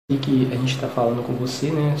E que a gente está falando com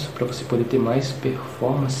você, né, para você poder ter mais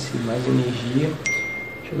performance, mais energia.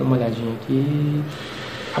 Deixa eu dar uma olhadinha aqui.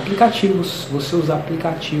 Aplicativos, você usar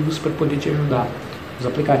aplicativos para poder te ajudar. Os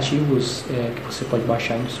aplicativos que você pode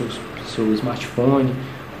baixar no seu smartphone,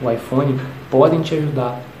 o iPhone, podem te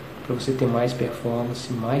ajudar para você ter mais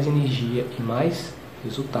performance, mais energia e mais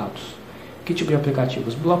resultados. Que tipo de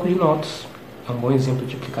aplicativos? Bloco de notas é um bom exemplo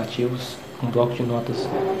de aplicativos. Um bloco de notas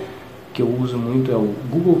que eu uso muito é o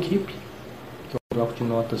Google Keep, que é um bloco de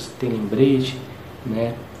notas, tem lembrete,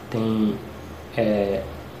 né? Tem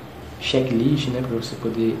checklist, né, para você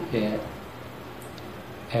poder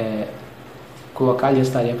colocar ali as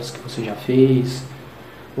tarefas que você já fez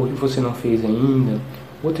ou que você não fez ainda.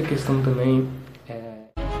 Outra questão também